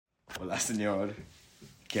Hola, señor.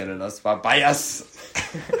 Quiero los papayas.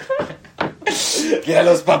 Quiero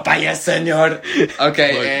los papayas, señor.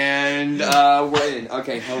 Okay, and we're in.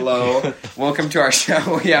 Okay, hello. Welcome to our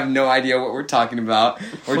show. We have no idea what we're talking about.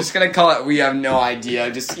 We're just gonna call it We Have No Idea.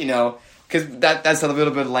 Just, because that's a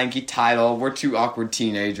little bit lanky title. We're two awkward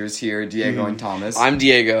teenagers here, Diego and Thomas. I'm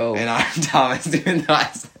Diego. And I'm Thomas, even though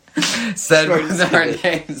I said our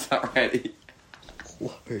names already.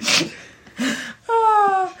 Lord.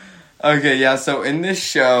 Okay, yeah, so in this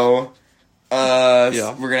show, we're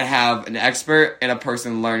going to have an expert and a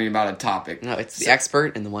person learning about a topic. No, it's the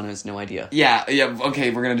expert and the one who has no idea. Yeah, okay,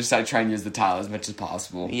 we're going to just try and use the title as much as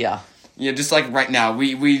possible. Yeah. Yeah, just like right now,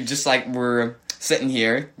 we're sitting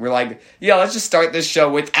here, we're like, let's just start this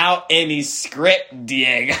show without any script,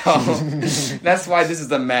 Diego. That's why this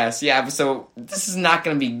is a mess. Yeah, so this is not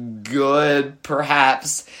going to be good,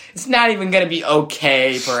 perhaps. It's not even going to be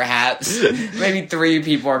okay, perhaps. Maybe 3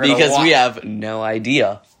 people are going to Because we have no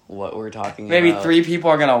idea what we're talking about. Maybe 3 people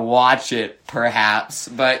are going to watch it, perhaps.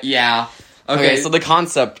 But yeah. Okay, so the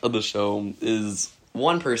concept of the show is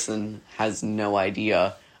one person has no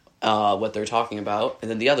idea what they're talking about,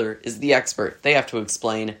 and then the other is the expert. They have to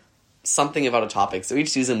explain something about a topic. So each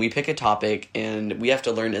season we pick a topic, and we have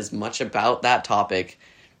to learn as much about that topic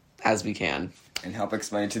as we can. And help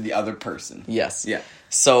explain it to the other person. Yes. Yeah.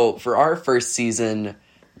 So for our first season,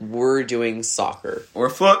 we're doing soccer. Or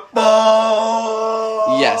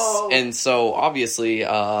football! Yes, and so obviously,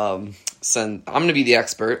 since I'm going to be the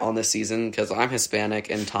expert on this season because I'm Hispanic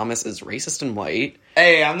and Thomas is racist and white.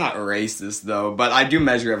 Hey, I'm not racist, though, but I do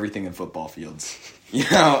measure everything in football fields.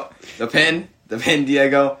 The pin,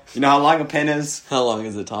 Diego. You know how long a pin is? How long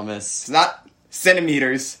is it, Thomas? It's not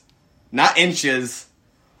centimeters, not inches.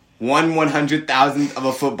 1/100,000th of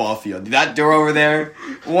a football field. That door over there,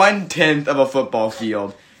 1/10 of a football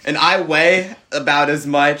field. And I weigh about as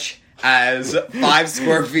much as 5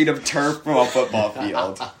 square feet of turf from a football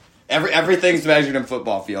field. Everything's measured in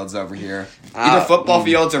football fields over here. Either football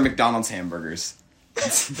fields or McDonald's hamburgers.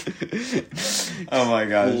 Oh my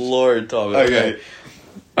gosh. Lord, Thomas. Okay.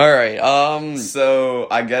 Alright, So,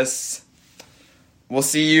 I guess we'll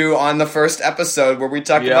see you on the first episode where we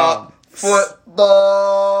talk about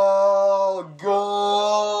football goal.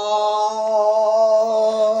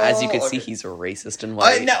 As you can see, he's a racist and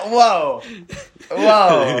white. Whoa,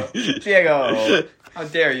 Diego, how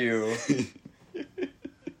dare you?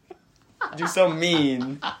 You're so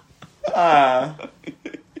mean. I'm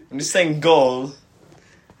just saying goal.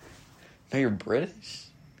 No, you're British?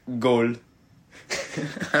 Goal.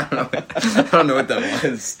 I don't know what that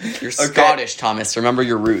was. You're Scottish, Thomas. Remember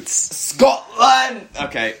your roots. Scotland!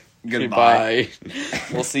 Okay. Goodbye.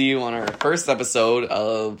 We'll see you on our first episode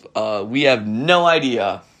of We Have No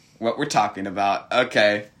Idea what we're talking about.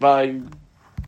 Okay. Bye.